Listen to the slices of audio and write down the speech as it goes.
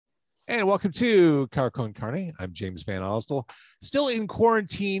And welcome to Car Con Carne. I'm James Van Osdell, still in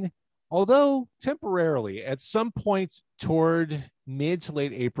quarantine, although temporarily. At some point toward mid to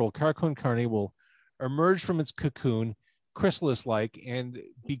late April, Car Con Carne will emerge from its cocoon, chrysalis-like, and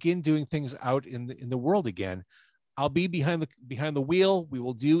begin doing things out in the world again. I'll be behind the wheel. We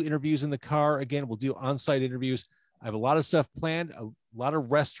will do interviews in the car again. We'll do on-site interviews. I have a lot of stuff planned, a lot of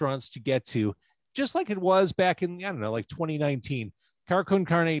restaurants to get to, just like it was back in, I don't know, like 2019. Car Con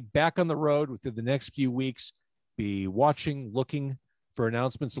Carne back on the road within the next few weeks. Be watching, looking for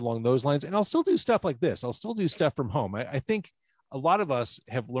announcements along those lines. And I'll still do stuff like this. I'll still do stuff from home. I think a lot of us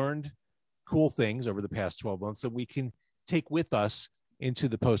have learned cool things over the past 12 months that we can take with us into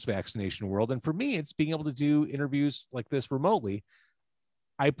the post-vaccination world. And for me, it's being able to do interviews like this remotely.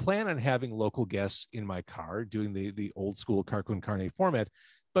 I plan on having local guests in my car doing the old school Car Con Carne format,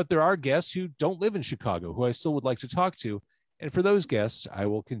 but there are guests who don't live in Chicago who I still would like to talk to. And for those guests, I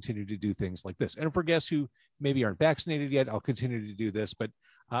will continue to do things like this. And for guests who maybe aren't vaccinated yet, I'll continue to do this. But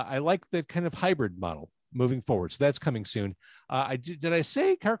I like that kind of hybrid model moving forward. So that's coming soon. Did I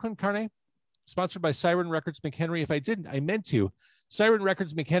say Car Con Carne? Sponsored by Siren Records McHenry. If I didn't, I meant to. Siren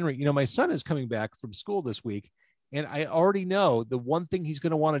Records McHenry. You know, my son is coming back from school this week, and I already know the one thing he's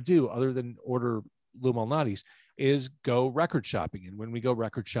going to want to do other than order Lou Malnati's is go record shopping. And when we go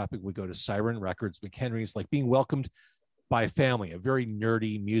record shopping, we go to Siren Records McHenry. It's like being welcomed by family, a very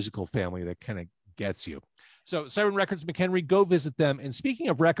nerdy musical family that kind of gets you. So Siren Records McHenry, go visit them. And speaking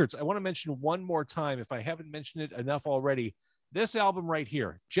of records, I want to mention one more time, if I haven't mentioned it enough already, this album right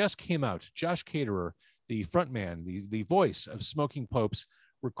here just came out. Josh Caterer, the frontman, the voice of Smoking Popes,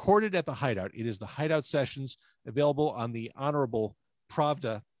 recorded at the Hideout. It is the Hideout Sessions, available on the Honorable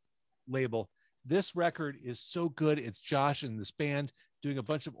Pravda label. This record is so good. It's Josh and this band doing a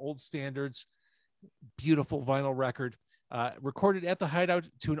bunch of old standards. Beautiful vinyl record. Recorded at the Hideout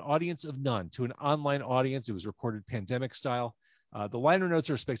to an audience of none, to an online audience. It was recorded pandemic style. The liner notes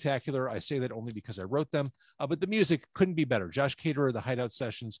are spectacular. I say that only because I wrote them, but the music couldn't be better. Josh Caterer, the Hideout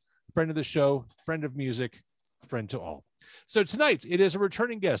Sessions, friend of the show, friend of music, friend to all. So tonight it is a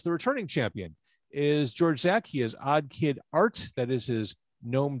returning guest. The returning champion is George Zak. He is Odd Kid Art. That is his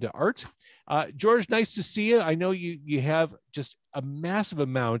gnome to art. George, nice to see you. I know you have just a massive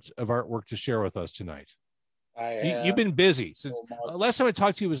amount of artwork to share with us tonight. You've been busy since last time I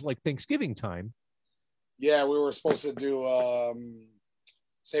talked to you was like Thanksgiving time. Yeah, we were supposed to do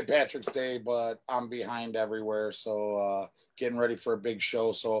St. Patrick's Day, but I'm behind everywhere. So getting ready for a big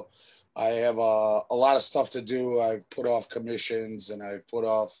show. So I have a lot of stuff to do. I've put off commissions and I've put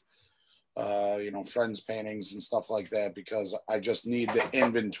off, friends' paintings and stuff like that because I just need the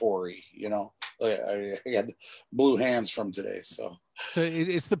inventory. I had blue hands from today. So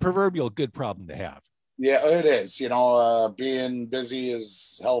it's the proverbial good problem to have. Yeah, it is. Being busy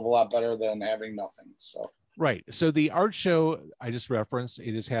is a hell of a lot better than having nothing. So right. So the art show I just referenced,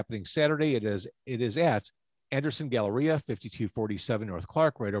 it is happening Saturday. It is at Andersonville Galleria, 5247 North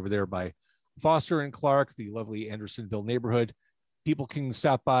Clark, right over there by Foster and Clark, the lovely Andersonville neighborhood. People can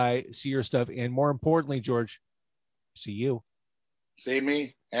stop by, see your stuff, and more importantly, George, see you. See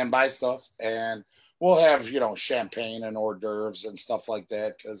me and buy stuff. And we'll have, champagne and hors d'oeuvres and stuff like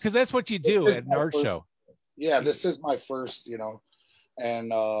that. Because that's what you do at an art show. Yeah, this is my first, and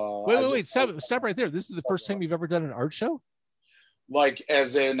wait, stop right there. This is the first time you've ever done an art show? Like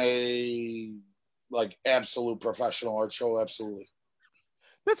as in a absolute professional art show, absolutely.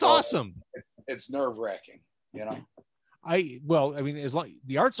 That's awesome. It's nerve-wracking, as long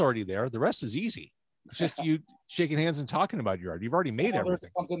the art's already there, the rest is easy. It's just you shaking hands and talking about your art. You've already made everything.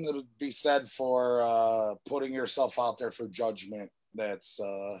 There's something to be said for putting yourself out there for judgment. That's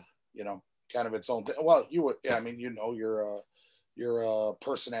kind of its own thing. Well, you would, your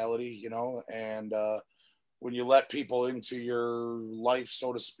personality, and when you let people into your life,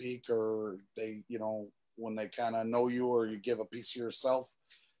 so to speak, or they, when they kind of know you or you give a piece of yourself,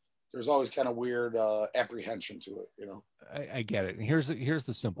 there's always kind of weird apprehension to it, I get it. And here's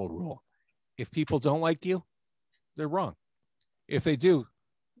the simple rule. If people don't like you, they're wrong. If they do,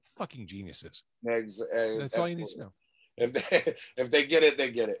 fucking geniuses. That's all you need to know. If they get it,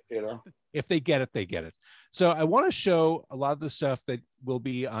 they get it, If they get it, they get it. So I want to show a lot of the stuff that will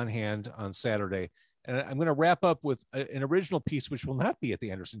be on hand on Saturday. And I'm going to wrap up with an original piece, which will not be at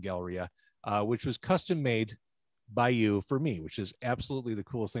the Anderson Galleria, which was custom made by you for me, which is absolutely the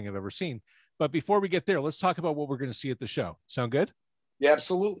coolest thing I've ever seen. But before we get there, let's talk about what we're going to see at the show. Sound good? Yeah,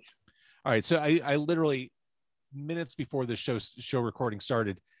 absolutely. All right. So I literally, minutes before the show recording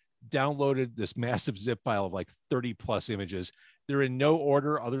started, downloaded this massive zip file of like 30 plus images. They're in no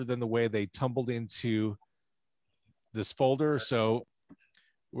order other than the way they tumbled into this folder. So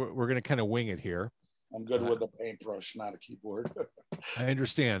we're going to kind of wing it here. I'm good with a paintbrush, not a keyboard. I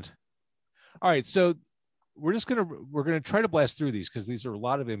understand. All right, so we're gonna try to blast through these because these are a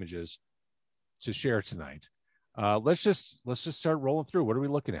lot of images to share tonight. Let's just start rolling through. What are we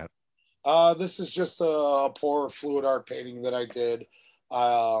looking at? This is just a poor fluid art painting that I did.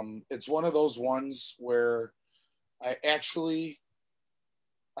 It's one of those ones where I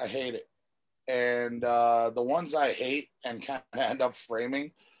hate it. And the ones I hate and kind of end up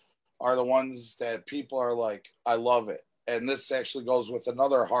framing are the ones that people are like, I love it. And this actually goes with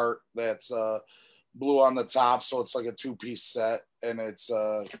another heart that's blue on the top. So it's like a 2-piece set. And it's,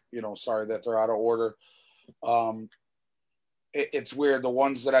 sorry that they're out of order. It's weird. The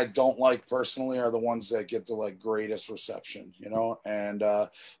ones that I don't like personally are the ones that get the like greatest reception, and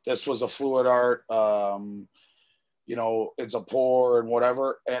this was a fluid art, it's a pour and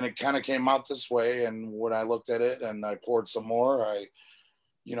whatever. And it kind of came out this way. And when I looked at it and I poured some more, I,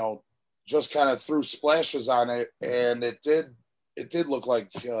 just kind of threw splashes on it. And it did look like,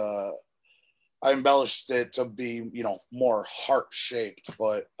 I embellished it to be, more heart shaped,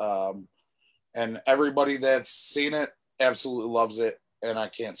 but, and everybody that's seen it absolutely loves it, and I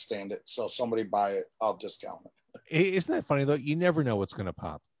can't stand it. So if somebody buy it, I'll discount it. Isn't that funny though? You never know what's going to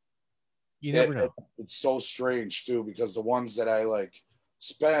pop. You never know. It's so strange too, because the ones that I like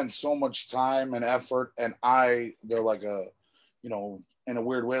spend so much time and effort, and they're like a, in a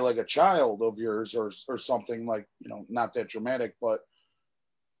weird way, like a child of yours or something, like, not that dramatic, but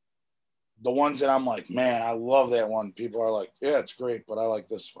the ones that I'm like, man, I love that one. People are like, yeah, it's great, but I like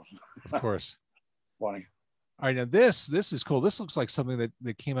this one. Of course. Funny. All right, now this is cool. This looks like something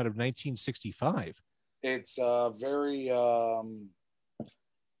that came out of 1965. It's very,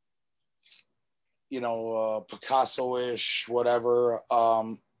 Picasso-ish, whatever.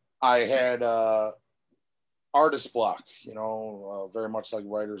 I had artist block, very much like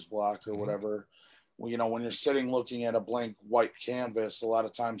writer's block or whatever. Well, when you're sitting looking at a blank white canvas, a lot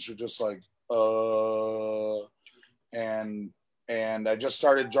of times you're just like, and I just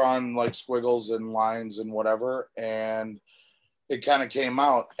started drawing like squiggles and lines and whatever, and it kind of came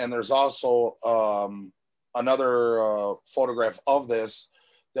out. And there's also another photograph of this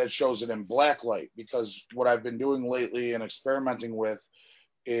that shows it in black light, because what I've been doing lately and experimenting with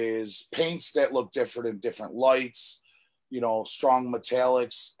is paints that look different in different lights, strong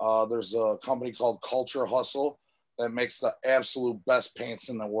metallics. There's a company called Culture Hustle that makes the absolute best paints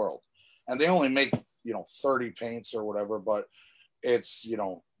in the world. And they only make, 30 paints or whatever, but it's,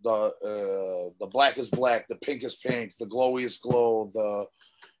 the black is black, the pink is pink, the glowy is glow,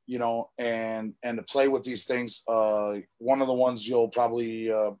 and to play with these things. One of the ones you'll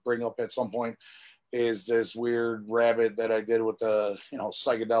probably bring up at some point is this weird rabbit that I did with the,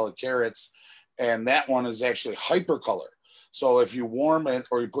 psychedelic carrots. And that one is actually hypercolor. So if you warm it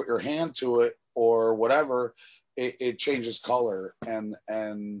or you put your hand to it or whatever, it changes color. And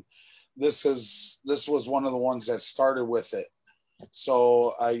this was one of the ones that started with it.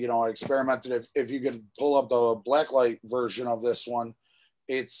 So I experimented. If you can pull up the blacklight version of this one,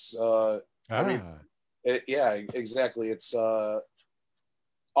 it's yeah, exactly. It's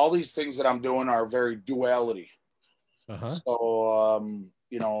all these things that I'm doing are very duality. So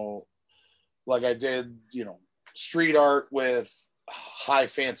like I did, street art with high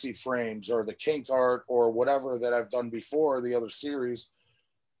fancy frames, or the kink art or whatever that I've done before, the other series,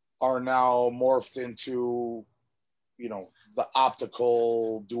 are now morphed into, the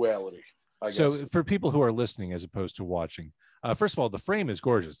optical duality, I guess. So for people who are listening as opposed to watching, first of all, the frame is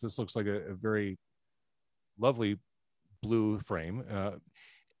gorgeous. This looks like a very lovely blue frame.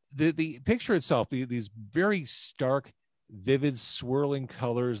 The picture itself, these very stark, vivid, swirling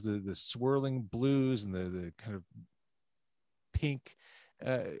colors, the swirling blues and the kind of pink,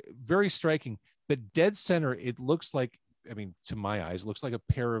 very striking. But dead center, it looks like, to my eyes, looks like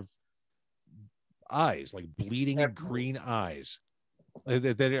a pair of eyes, like bleeding green eyes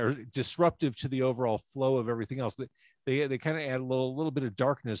that are disruptive to the overall flow of everything else. They kind of add a little bit of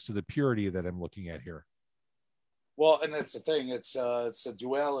darkness to the purity that I'm looking at here. Well, and that's the thing. It's a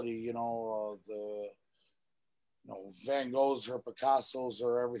duality, Van Goghs or Picassos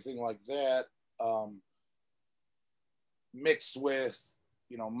or everything like that, mixed with,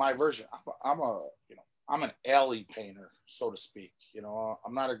 my version. I'm an alley painter, so to speak.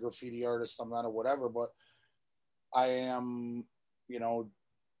 I'm not a graffiti artist. I'm not a whatever, but I am,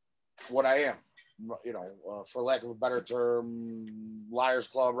 what I am, for lack of a better term, Liars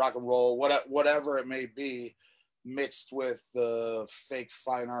Club, rock and roll, whatever it may be, mixed with the fake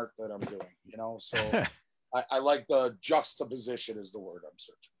fine art that I'm doing, so I like the juxtaposition is the word I'm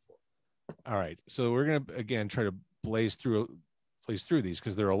searching for. All right. So we're going to, again, try to blaze through place through these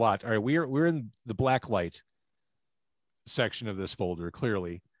because there are a lot. All right, we're in the black light section of this folder,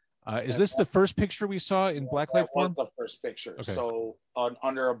 clearly. Is this the first picture we saw in black light form? That was the first picture. Okay. So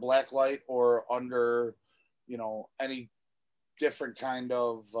under a black light or under, any different kind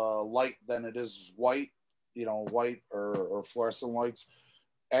of light than it is white, white or fluorescent lights,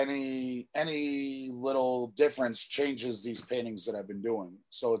 any little difference changes these paintings that I've been doing.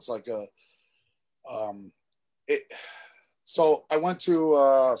 So it's like so I went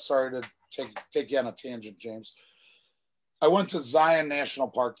to, sorry to take you on a tangent, James. I went to Zion National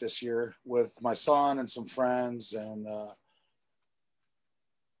Park this year with my son and some friends. And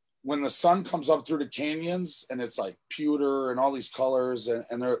when the sun comes up through the canyons and it's like pewter and all these colors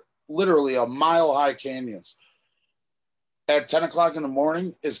and they're literally a mile high canyons at 10 o'clock in the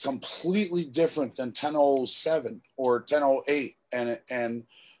morning is completely different than 10:07 or 10:08. And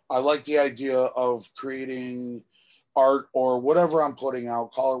I like the idea of creating art or whatever I'm putting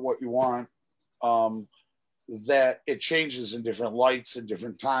out, call it what you want, that it changes in different lights and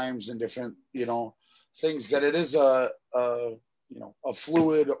different times and different, things, that it is a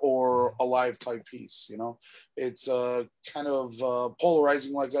fluid or a live type piece. It's kind of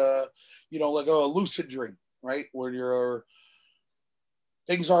polarizing, like a lucid dream, right? Where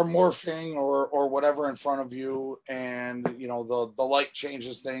things are morphing or whatever in front of you. And, the light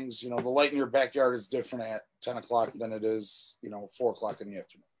changes things. The light in your backyard is different at 10 o'clock than it is, 4 o'clock in the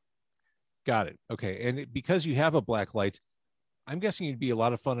afternoon. Got it. Okay. And because you have a black light, I'm guessing you'd be a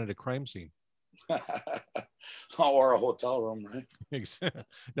lot of fun at a crime scene. Or a hotel room, right?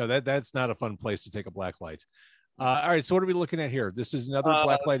 No, that's not a fun place to take a black light. All right. So what are we looking at here? This is another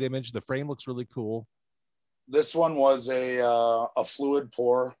black light image. The frame looks really cool. This one was a fluid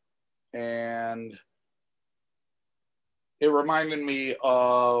pour, and it reminded me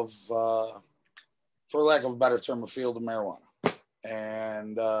of, for lack of a better term, a field of marijuana.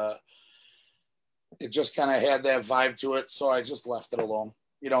 And it just kind of had that vibe to it. So I just left it alone.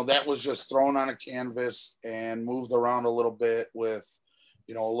 That was just thrown on a canvas and moved around a little bit with,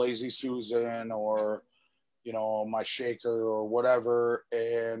 a Lazy Susan or, my shaker or whatever.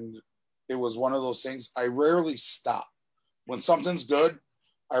 And it was one of those things. I rarely stop. When something's good,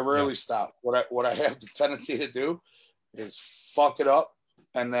 I rarely stop. What I have the tendency to do is fuck it up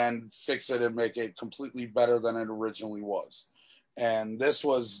and then fix it and make it completely better than it originally was. And this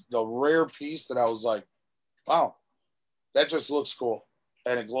was the rare piece that I was like, wow, that just looks cool.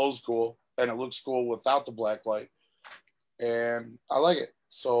 And it glows cool. And it looks cool without the black light. And I like it.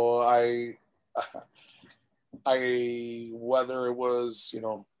 So I whether it was,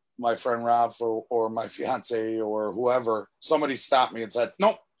 my friend Rob or my fiance or whoever, somebody stopped me and said,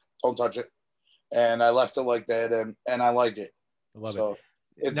 nope, don't touch it. And I left it like that. And I like it. I love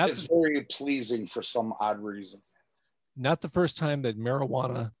it. It's very pleasing for some odd reason. Not the first time that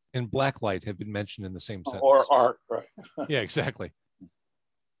marijuana and blacklight have been mentioned in the same sentence. Or art, right? Yeah, exactly.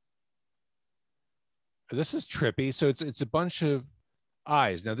 This is trippy. So it's a bunch of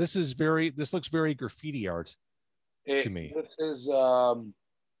eyes. Now this looks very graffiti art to me. This is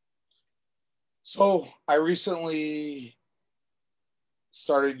so I recently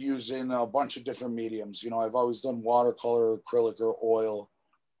started using a bunch of different mediums. I've always done watercolor, acrylic, or oil.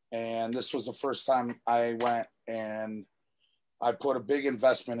 And this was the first time I went and I put a big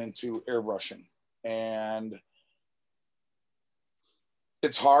investment into airbrushing. And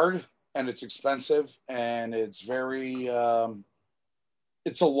it's hard and it's expensive and it's very,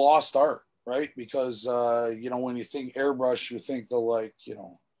 it's a lost art, right? Because, when you think airbrush, you think the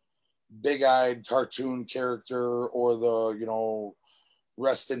big-eyed cartoon character or the,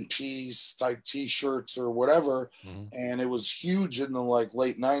 rest in peace type t-shirts or whatever. Mm-hmm. And it was huge in the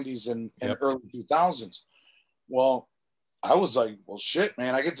late 90s and early 2000s. Well, I was like, well, shit,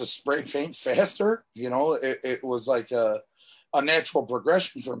 man, I get to spray paint faster. It was like a natural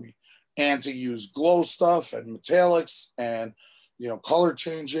progression for me. And to use glow stuff and metallics and, color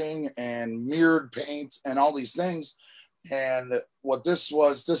changing and mirrored paint and all these things. And what this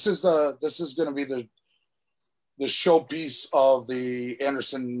is going to be the showpiece of the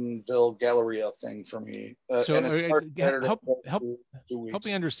Andersonville Galleria thing for me. So help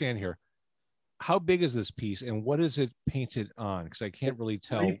me understand here. How big is this piece and what is it painted on? Because I can't really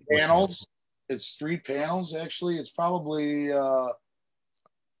tell. 3 panels. It's 3 panels, actually. It's probably...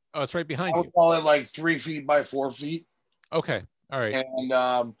 it's right behind you. I would call it 3 feet by 4 feet. Okay. All right.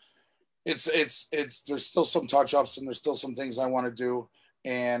 And it's there's still some touch-ups and there's still some things I want to do.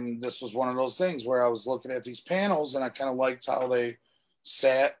 And this was one of those things where I was looking at these panels and I kind of liked how they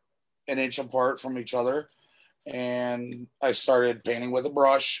sat an inch apart from each other. And I started painting with a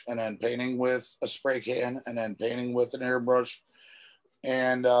brush and then painting with a spray can and then painting with an airbrush.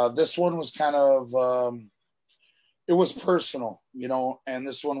 And this one was kind of, it was personal, you know, and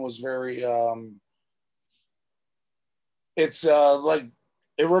this one was very, it's like,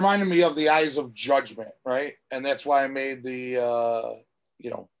 it reminded me of the Eyes of Judgment, right? And that's why I made the, you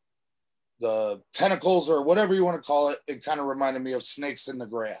know, the tentacles or whatever you want to call it. It kind of reminded me of snakes in the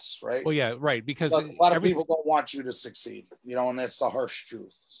grass, right? Well, yeah, right. Because a lot of people don't want you to succeed, you know, and that's the harsh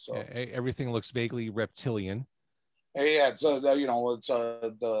truth. So everything looks vaguely reptilian. Yeah, it's you know, it's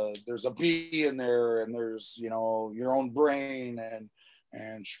there's a bee in there, and there's, you know, your own brain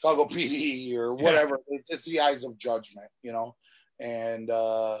and Chicago PD or whatever. Yeah. It's the Eyes of Judgment, you know, and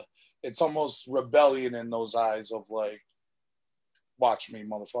it's almost rebellion in those eyes of like, watch me,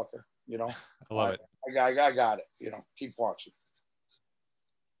 motherfucker, you know. I love it. I got it, you know. Keep watching.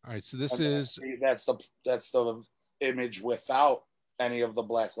 All right, so this is that's the image without any of the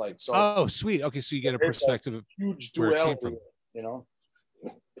black light. So oh, sweet. Okay, so you get a perspective of huge duality, you know.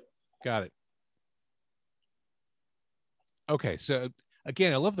 Got it. Okay, so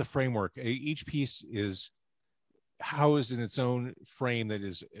again, I love the framework. Each piece is housed in its own frame that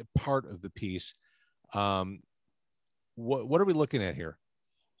is part of the piece. What are we looking at here?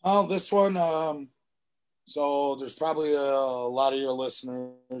 Oh, this one. So there's probably a lot of your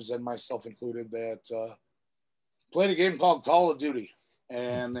listeners and myself included that played a game called Call of Duty,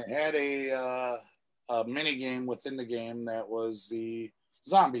 and they had a mini game within the game that was the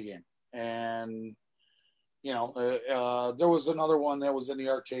zombie game. And you know, there was another one that was in the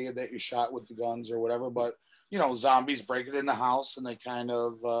arcade that you shot with the guns or whatever, but you know, zombies break it in the house and they kind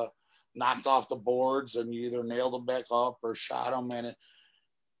of knocked off the boards, and you either nailed them back up or shot them. And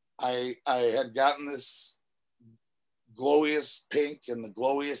I had gotten this glowiest pink and the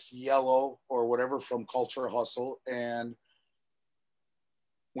glowiest yellow or whatever from Culture Hustle, and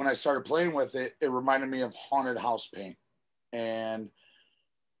when I started playing with it, it reminded me of haunted house paint. And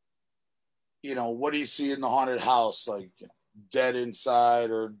you know, what do you see in the haunted house? Like, you know, dead inside,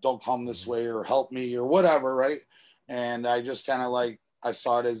 or don't come this way, or help me, or whatever, right? And I just kind of like, I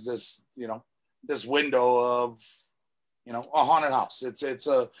saw it as this, you know, this window of, you know, a haunted house. It's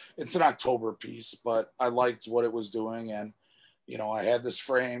an October piece, but I liked what it was doing. And you know, I had this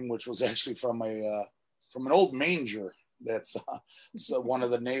frame which was actually from an old manger that's so one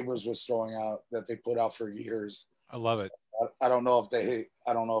of the neighbors was throwing out, that they put out for years. I love it. I don't know if they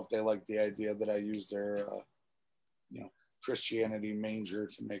like the idea that I used their you know, Christianity manger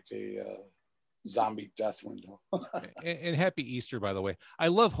to make a zombie death window. and happy Easter, by the way. I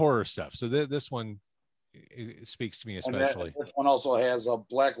love horror stuff, so this one, it speaks to me especially. This one also has a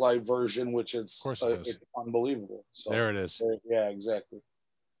blacklight version, which is it's unbelievable. So there it is. Yeah, exactly.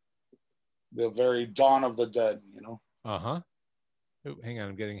 The very dawn of the dead, you know. Oh, hang on,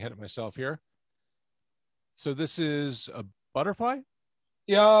 I'm getting ahead of myself here. So this is a butterfly?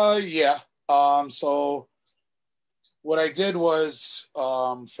 Yeah. So what I did was,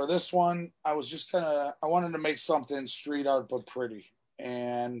 for this one, I was just I wanted to make something street art but pretty.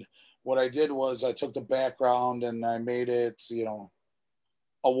 And what I did was I took the background and I made it, you know,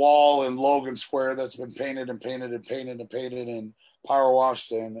 a wall in Logan Square that's been painted and painted and painted and painted and power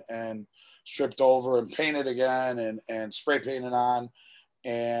washed and stripped over and painted again and spray painted on.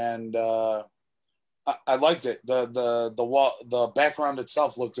 And I liked it. The wall, the background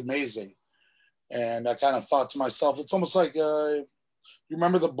itself looked amazing. And I kind of thought to myself, it's almost like, you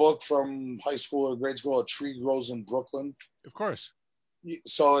remember the book from high school or grade school, A Tree Grows in Brooklyn? Of course.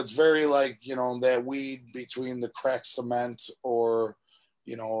 So it's very like, you know, that weed between the cracked cement, or,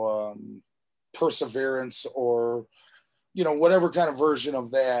 you know, perseverance, or, you know, whatever kind of version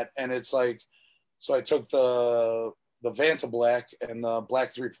of that. And it's like, so I took the Vanta Black and the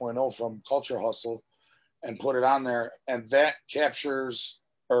Black 3.0 from Culture Hustle and put it on there, and that captures,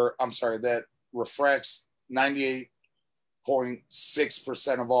 or I'm sorry, that refracts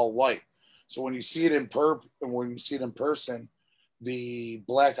 98.6% of all light. So when you see it in person, the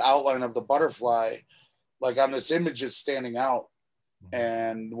black outline of the butterfly, like on this image, is standing out.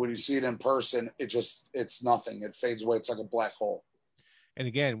 And when you see it in person, it's nothing. It fades away. It's like a black hole. And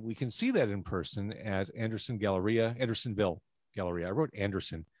again, we can see that in person at Andersonville Galleria. I wrote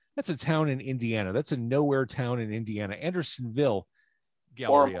Anderson. That's a town in Indiana. That's a nowhere town in Indiana. Andersonville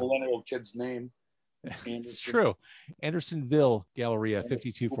Galleria. Or a millennial kid's name. It's true. Andersonville Galleria,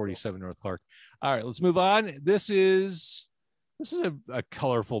 5247 North Clark. All right, let's move on. This is a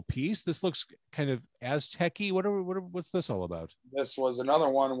colorful piece. This looks kind of Aztec-y. What's this all about? This was another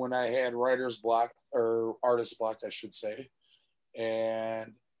one when I had writer's block, or artist block, I should say.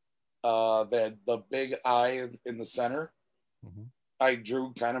 And the big eye in the center, I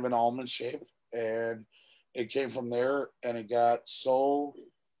drew kind of an almond shape. And it came from there, and it got so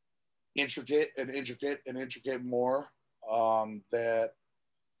intricate and intricate and intricate more that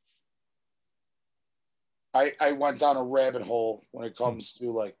I went down a rabbit hole when it comes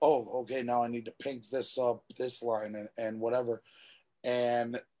to like, oh, okay, now I need to pink this up, this line and whatever.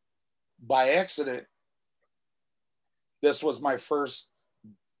 And by accident, this was my first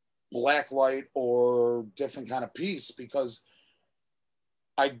black light or different kind of piece, because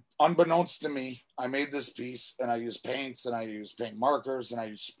unbeknownst to me, I made this piece and I used paints and I used paint markers and I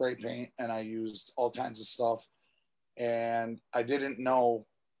used spray paint and I used all kinds of stuff. And I didn't know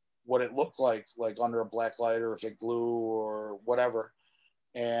what it looked like under a black light, or if it glue or whatever.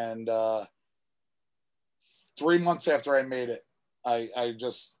 And 3 months after I made it, I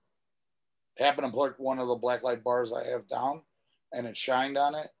just happened to put one of the black light bars I have down, and it shined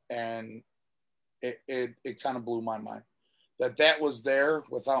on it, and it kind of blew my mind that was there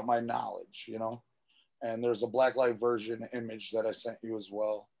without my knowledge, you know. And there's a black light version image that I sent you as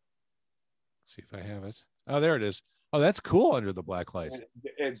well. Let's see if I have it. Oh, there it is. Oh, that's cool under the black light.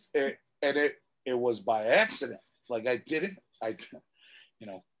 It was by accident. Like I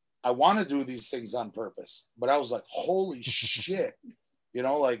want to do these things on purpose, but I was like, holy shit, you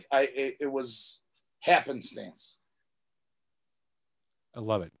know, like it was happenstance. I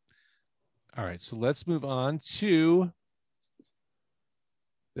love it. All right, so let's move on to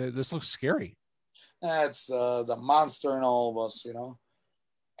this. Looks scary. That's the monster in all of us, you know.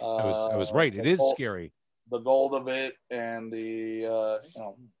 I was right. It is scary. The gold of it, and the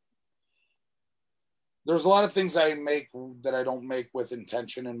there's a lot of things I make that I don't make with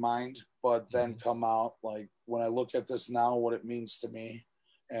intention in mind, but then come out, like when I look at this now, what it means to me,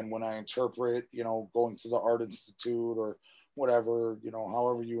 and when I interpret, you know, going to the Art Institute or whatever, you know,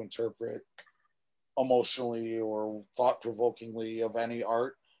 however you interpret emotionally or thought-provokingly of any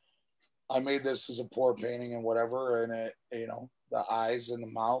art. I made this as a pour painting and whatever, and it, you know, the eyes and the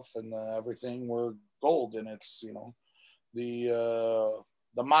mouth and everything were gold, and it's, you know, the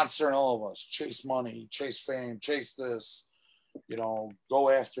monster in all of us. Chase money, chase fame, chase this, you know, go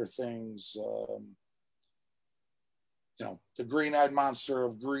after things. You know, the green-eyed monster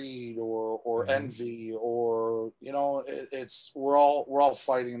of greed or envy, or, you know, we're all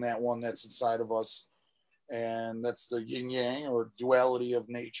fighting that one that's inside of us, and that's the yin yang or duality of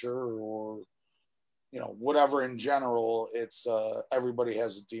nature, or, you know, whatever in general. It's everybody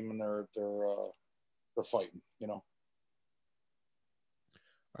has a demon they're fighting, you know.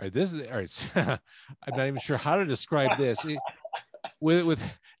 All right, all right. I'm not even sure how to describe this. With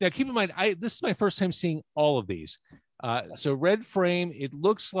now, keep in mind, this is my first time seeing all of these. So red frame, it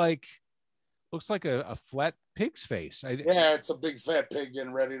looks like a flat pig's face. Yeah, it's a big fat pig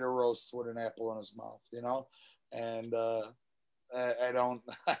getting ready to roast with an apple in his mouth, you know. And I don't,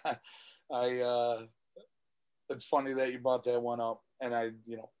 it's funny that you brought that one up, and I,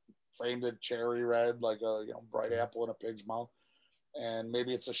 you know, framed it cherry red, like a, you know, bright apple in a pig's mouth. And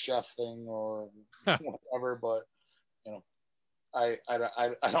maybe it's a chef thing or whatever, but, you know, I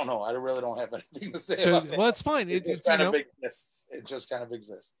don't know. I really don't have anything to say about it. Well, it's fine. It just kind of exists. It just kind of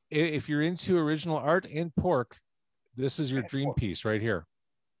exists. If you're into original art and pork, this is your dream piece right here.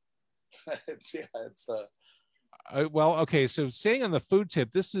 Well, okay. So staying on the food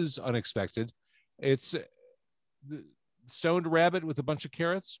tip, this is unexpected. It's the stoned rabbit with a bunch of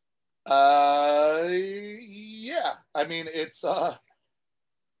carrots. Yeah. I mean, it's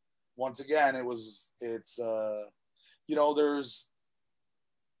once again, it's you know, there's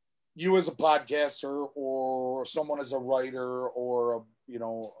you as a podcaster, or someone as a writer, or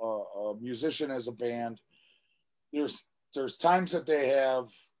a musician as a band. There's times that they have,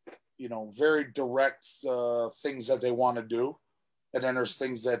 you know, very direct things that they want to do, and then there's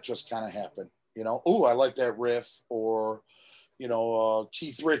things that just kind of happen. You know, oh, I like that riff, or, you know,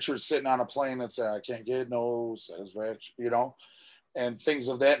 Keith Richards sitting on a plane and said, I can't get no satisfaction, you know, and things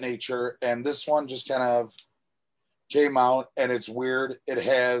of that nature. And this one just kind of came out, and it's weird. It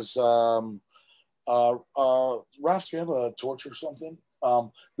has, Ralph, do you have a torch or something?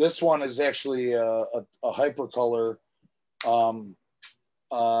 This one is actually a hypercolor.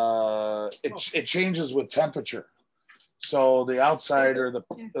 It changes with temperature. So the outside, or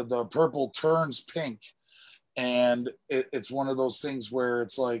the purple, turns pink. And it's one of those things where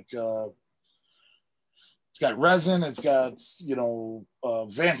it's like, it's got resin, it's got, you know,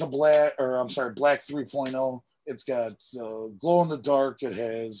 Vanta Black, or I'm sorry, Black 3.0. It's got glow in the dark. It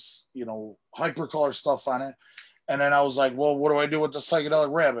has, you know, hypercolor stuff on it. And then I was like, well, what do I do with the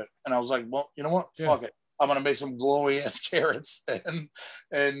psychedelic rabbit? And I was like, well, you know what? Yeah. Fuck it. I'm going to make some glowy ass carrots.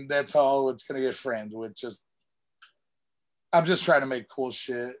 And that's how it's going to get framed, with just I'm just trying to make cool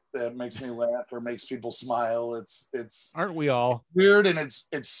shit that makes me laugh or makes people smile. It's Aren't we all? weird, and it's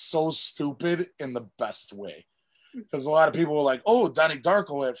so stupid in the best way. Because a lot of people were like, "Oh, Donnie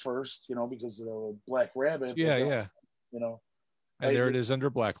Darko" at first, because of the Black Rabbit. Yeah, yeah. And there it is under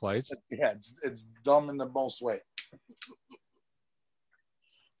black lights. Yeah, it's dumb in the most way.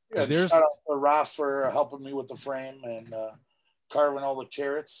 Yeah, There's shout out to Raf for helping me with the frame and carving all the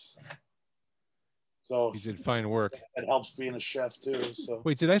carrots. So you did fine work. It helps being a chef too. So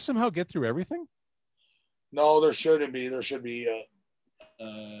wait, did I somehow get through everything? No, there shouldn't be. There should be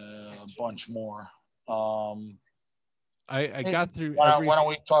a bunch more. I got through. Why don't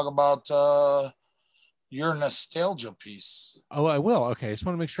we talk about your nostalgia piece? Oh, I will. Okay, I just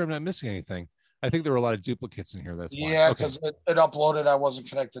want to make sure I'm not missing anything. I think there were a lot of duplicates in here. That's why. Yeah, because it uploaded. I wasn't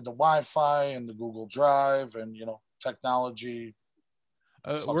connected to Wi-Fi and the Google Drive and technology.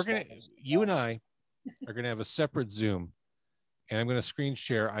 You and I are gonna have a separate Zoom, and I'm gonna screen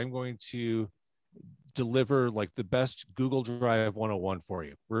share. I'm going to deliver like the best Google Drive 101 for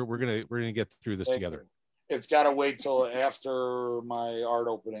you. We're gonna get through this together. It's got to wait till after my art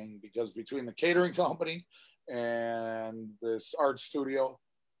opening, because between the catering company and this art studio,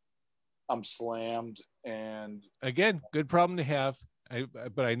 I'm slammed. And again, good problem to have.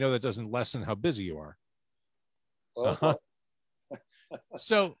 But I know that doesn't lessen how busy you are. Uh-huh.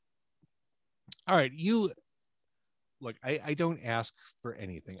 So, all right, you look. I don't ask for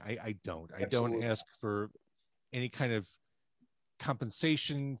anything. I don't ask for any kind of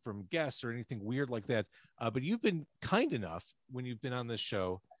compensation from guests or anything weird like that. But you've been kind enough when you've been on this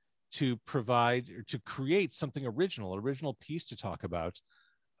show to provide or to create something original piece to talk about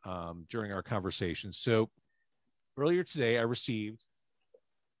during our conversation. So earlier today, I received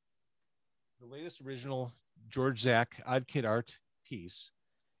the latest original George Zak Odd Kid Art piece.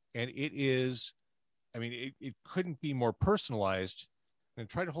 And it is, I mean, it couldn't be more personalized. I'm going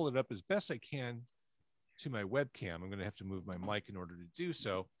to try to hold it up as best I can to my webcam. I'm going to have to move my mic in order to do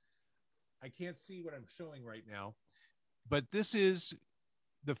so. I can't see what I'm showing right now, but this is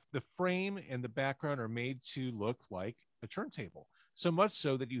the frame and the background are made to look like a turntable. So much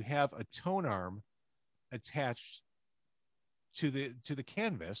so that you have a tone arm attached to the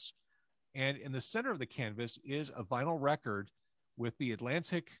canvas, and in the center of the canvas is a vinyl record with the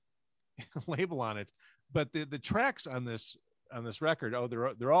Atlantic label on it. But the tracks on this record,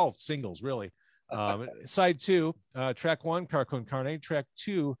 they're all singles really. Side 2, track 1, Carcon Carne, track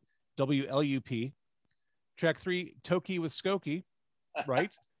 2, WLUP, track 3, Toki with Skokie,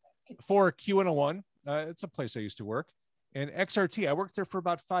 right? 4, Q101, it's a place I used to work, and XRT, I worked there for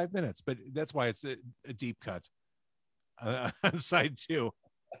about 5 minutes, but that's why it's a deep cut on side 2.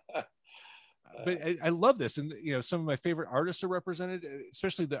 But I love this, and some of my favorite artists are represented,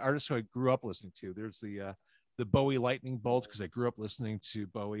 especially the artists who I grew up listening to. There's the Bowie Lightning Bolt, because I grew up listening to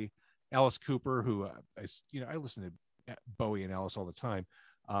Bowie. Alice Cooper, who I listen to Bowie and Alice all the time.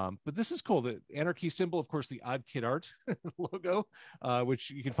 But this is cool. The Anarchy symbol, of course, the Odd Kid Art logo, which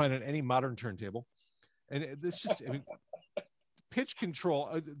you can find on any modern turntable. And this just, pitch control,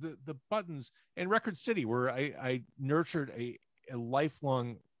 the buttons, and Record City, where I nurtured a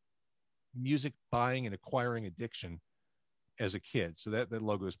lifelong music buying and acquiring addiction as a kid. So that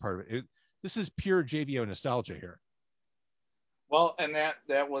logo is part of it. This is pure JVO nostalgia here. Well, and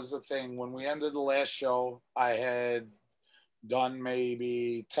that was the thing. When we ended the last show, I had done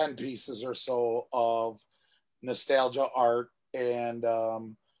maybe 10 pieces or so of nostalgia art. And,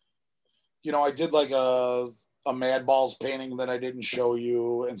 I did like a Mad Balls painting that I didn't show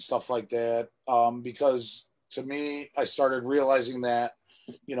you and stuff like that. Because to me, I started realizing that,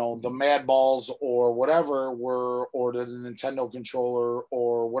 the Mad Balls or whatever or the Nintendo controller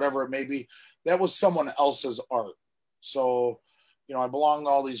or whatever it may be, that was someone else's art. So, I belong to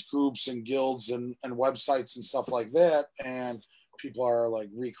all these groups and guilds and websites and stuff like that. And people are like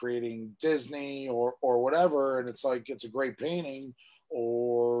recreating Disney or whatever. And it's like, it's a great painting,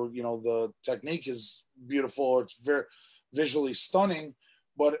 or, the technique is beautiful. It's very visually stunning,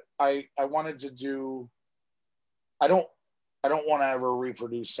 but I wanted to do, I don't want to ever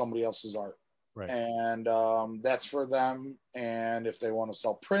reproduce somebody else's art. Right. And that's for them. And if they want to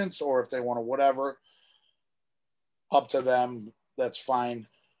sell prints or if they want to whatever, up to them. That's fine.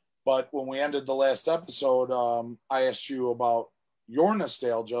 But when we ended the last episode, I asked you about your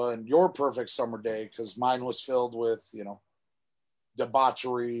nostalgia and your perfect summer day, because mine was filled with,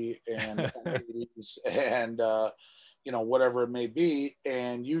 debauchery and and whatever it may be.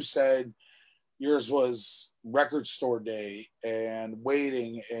 And you said yours was record store day and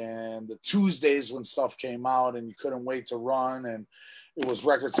waiting, and the Tuesdays when stuff came out and you couldn't wait to run, and it was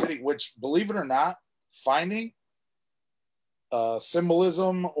Record City, which, believe it or not, finding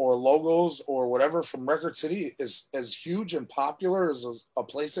symbolism or logos or whatever from Record City is as huge and popular as a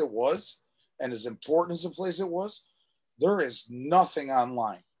place it was, and as important as a place it was. There is nothing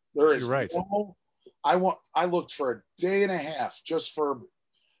online. There is. You're right. No, I looked for a day and a half just for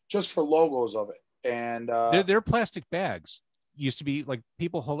logos of it, and they're plastic bags. Used to be like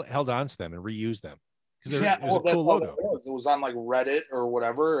people held on to them and reused them because it was a cool logo. It was on like Reddit or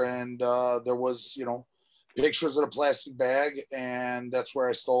whatever, and there was, you know, pictures of the plastic bag, and that's where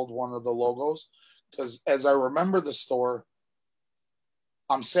I stole one of the logos. Because as I remember the store,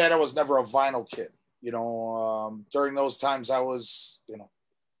 I'm sad I was never a vinyl kid. You know, during those times I was, you know,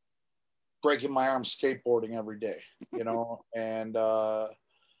 breaking my arm skateboarding every day. You know, and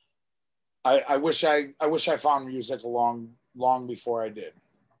I wish I found music long before I did.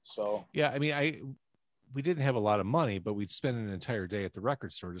 So yeah, I mean, we didn't have a lot of money, but we'd spend an entire day at the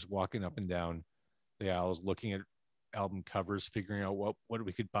record store just walking up and down the aisles, looking at album covers, figuring out what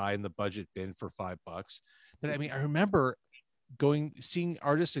we could buy in the budget bin for $5. But I mean, I remember seeing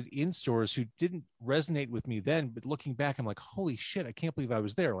artists in stores who didn't resonate with me then, but looking back, I'm like, holy shit, I can't believe I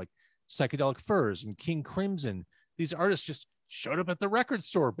was there. Like Psychedelic Furs and King Crimson. These artists just showed up at the record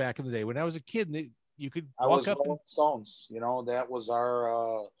store back in the day when I was a kid, and you could walk up. Rolling Stones, you know, that was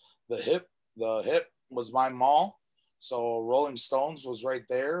our the hip was my mall, so Rolling Stones was right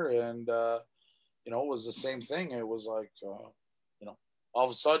there, and you know, it was the same thing. It was like, you know, all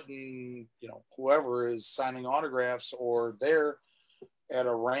of a sudden, you know, whoever is signing autographs or there at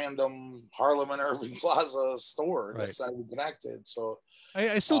a random Harlem and Irving Plaza store that's not even connected. So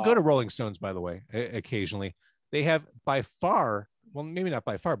I still go to Rolling Stones, by the way, occasionally. They have by far, well, maybe not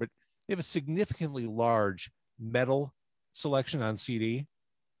by far, but they have a significantly large metal selection on CD,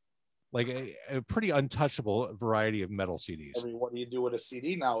 like a pretty untouchable variety of metal CDs. I mean, what do you do with a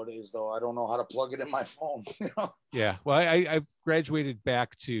CD nowadays, though? I don't know how to plug it in my phone. You know? Yeah, well, I've graduated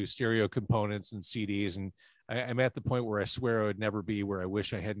back to stereo components and CDs, and I'm at the point where I swear I would never be where I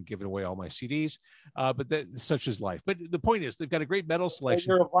wish I hadn't given away all my CDs, but such is life. But the point is, they've got a great metal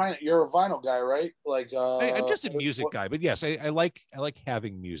selection. You're a vinyl guy, right? Like I'm just a music guy, but yes, I like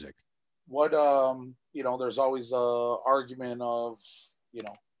having music. What you know, there's always a argument of, you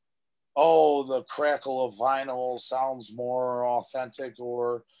know, oh, the crackle of vinyl sounds more authentic,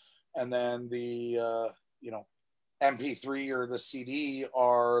 and then the you know, MP3 or the CD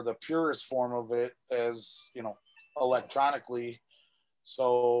are the purest form of it, as you know, electronically.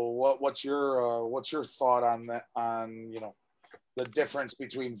 So what's your thought on that, on, you know, the difference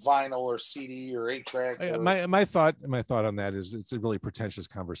between vinyl or CD or 8-track? My thought on that is it's a really pretentious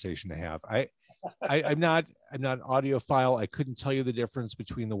conversation to have. I'm not an audiophile. I couldn't tell you the difference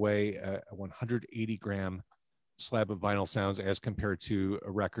between the way a 180 gram slab of vinyl sounds as compared to a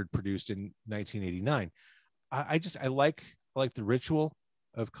record produced in 1989. I like the ritual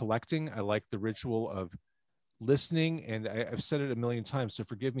of collecting. I like the ritual of listening, and I've said it a million times, so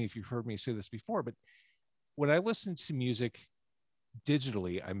forgive me if you've heard me say this before, but when I listen to music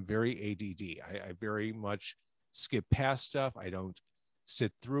digitally, I'm very ADD. I very much skip past stuff. I don't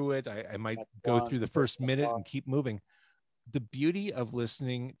sit through it. I might go through the first minute and keep moving. The beauty of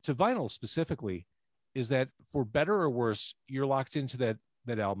listening to vinyl specifically is that, for better or worse, you're locked into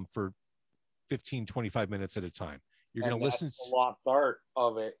that album for 15, 25 minutes at a time. You're going to listen to the lost art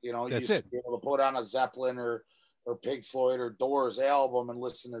of it. You know, that's you it. Be able to put on a Zeppelin or Pink Floyd or Doors album and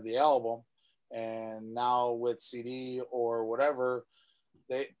listen to the album. And now with CD or whatever,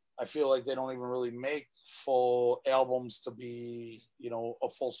 I feel like they don't even really make full albums to be, you know, a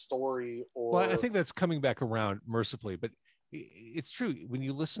full story. Or well, I think that's coming back around, mercifully, but it's true. When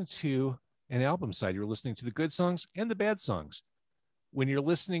you listen to an album side, you're listening to the good songs and the bad songs. When you're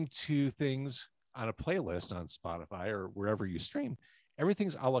listening to things on a playlist on Spotify or wherever you stream,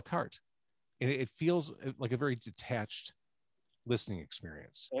 everything's a la carte, and it feels like a very detached listening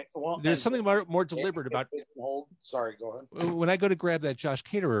experience. There's something more deliberate about. Sorry, go ahead. When I go to grab that Josh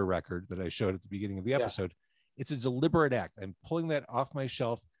Caterer record that I showed at the beginning of the episode, it's a deliberate act. I'm pulling that off my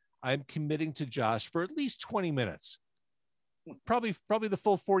shelf. I'm committing to Josh for at least 20 minutes, probably the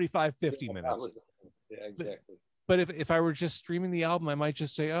full 45, 50 minutes. Yeah, exactly. But if I were just streaming the album, I might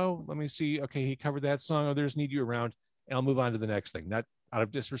just say, oh, let me see. Okay, he covered that song. Oh, there's Need You Around. And I'll move on to the next thing. Not out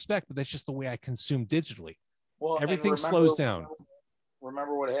of disrespect, but that's just the way I consume digitally. Well, everything slows down.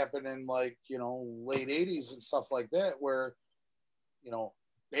 Remember what happened in, like, you know, late 80s and stuff like that, where, you know,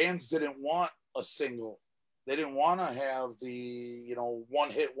 bands didn't want a single. They didn't want to have the, you know,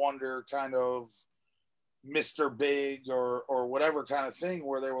 one hit wonder kind of Mr. Big or whatever kind of thing,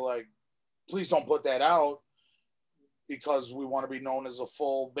 where they were like, please don't put that out, because we want to be known as a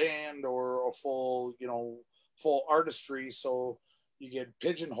full band or a full, you know, full artistry. So you get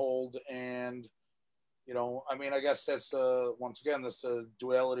pigeonholed, and I mean, I guess that's once again, this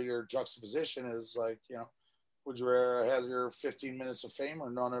duality or juxtaposition is like, would you rather have your 15 minutes of fame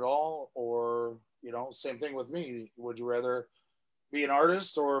or none at all? Or, same thing with me. Would you rather be an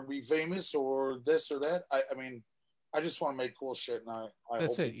artist or be famous or this or that? I mean, I just want to make cool shit. And I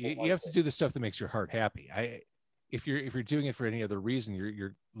that's hope it. You have to do the stuff that makes your heart happy. If you're doing it for any other reason,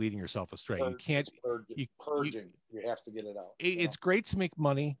 you're leading yourself astray. You can't, purging. You have to get it out. It's great to make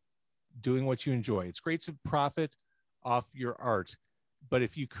money doing what you enjoy. It's great to profit off your art, but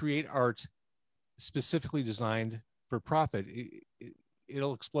if you create art specifically designed for profit,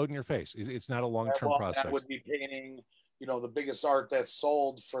 it'll explode in your face. It's not a long-term prospect. That would be painting, the biggest art that's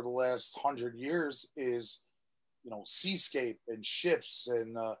sold for the last 100 years is, Seascape and ships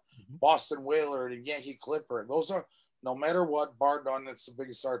and Boston Whaler and Yankee Clipper. Those are, no matter what, bar none, it's the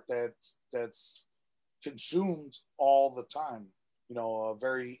biggest art that's consumed all the time. A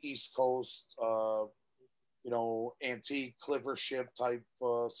very East Coast, antique clipper ship type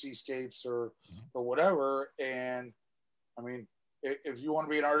seascapes or whatever. And I mean, if you want to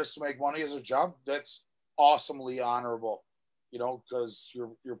be an artist to make money as a job, that's awesomely honorable, because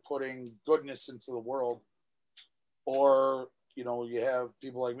you're putting goodness into the world. Or, you have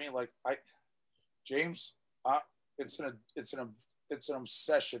people like me, like James, it's an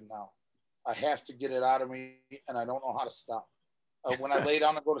obsession now. I have to get it out of me, and I don't know how to stop. When I lay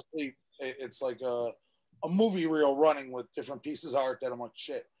down and go to sleep, it's like a movie reel running with different pieces of art that I'm like,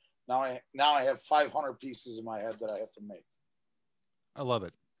 shit. Now I have 500 pieces in my head that I have to make. I love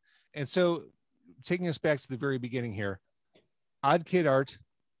it. And so, taking us back to the very beginning here, Odd Kid Art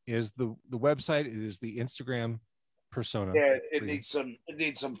is the website. It is the Instagram persona. Yeah, it needs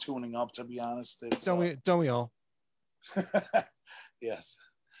some tuning up, to be honest. Don't we all? Yes.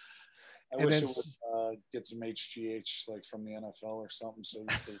 I wish it would get some HGH like from the NFL or something, so you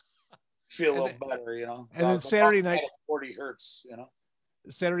could feel a little better, And then Saturday night, 40 hertz,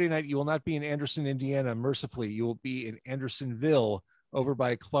 Saturday night, you will not be in Anderson, Indiana. Mercifully, you will be in Andersonville, over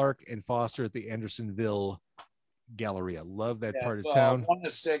by Clark and Foster at the Andersonville Galleria. Love that part of town. 1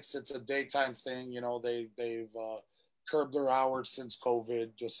 to 6, it's a daytime thing. They've curbed their hours since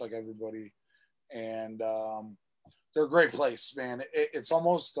COVID, just like everybody, and they're a great place, man. It's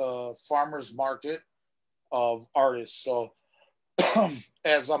almost a farmer's market of artists. So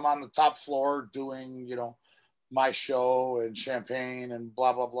as I'm on the top floor doing, my show and champagne and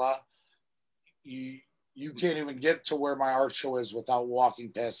blah, blah, blah, you can't even get to where my art show is without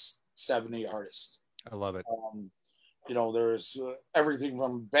walking past 70 artists. I love it. There's everything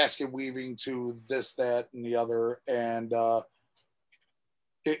from basket weaving to this, that, and the other. And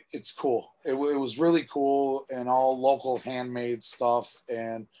it's cool. It was really cool, and all local handmade stuff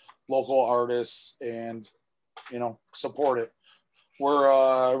and local artists, and, support it. Where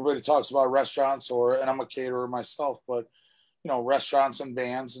everybody talks about restaurants, and I'm a caterer myself, but, restaurants and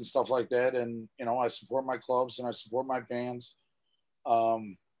bands and stuff like that. And, I support my clubs and I support my bands.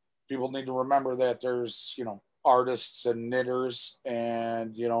 People need to remember that there's, artists and knitters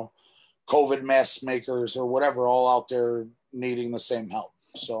and, COVID mask makers or whatever, all out there needing the same help.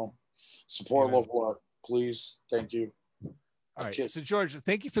 So support local art, please. Thank you. All right. So George,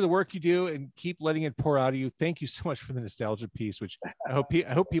 thank you for the work you do, and keep letting it pour out of you. Thank you so much for the nostalgia piece, which I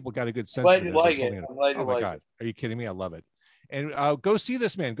hope people got a good sense of. I'm glad oh my God. Are you kidding me? I love it. And go see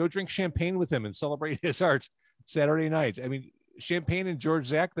this man, go drink champagne with him and celebrate his art Saturday night. I mean, champagne and George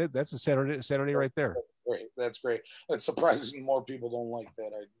Zak, that's a Saturday right there. That's great. It's surprising more people don't like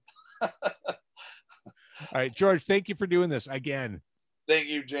that. All right, George, thank you for doing this again. Thank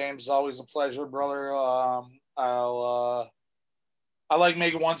you, James. Always a pleasure, brother. I like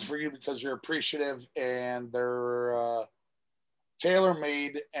making ones for you because you're appreciative and they're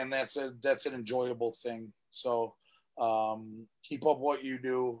tailor-made, and that's an enjoyable thing. So keep up what you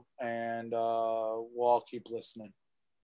do, and we'll all keep listening.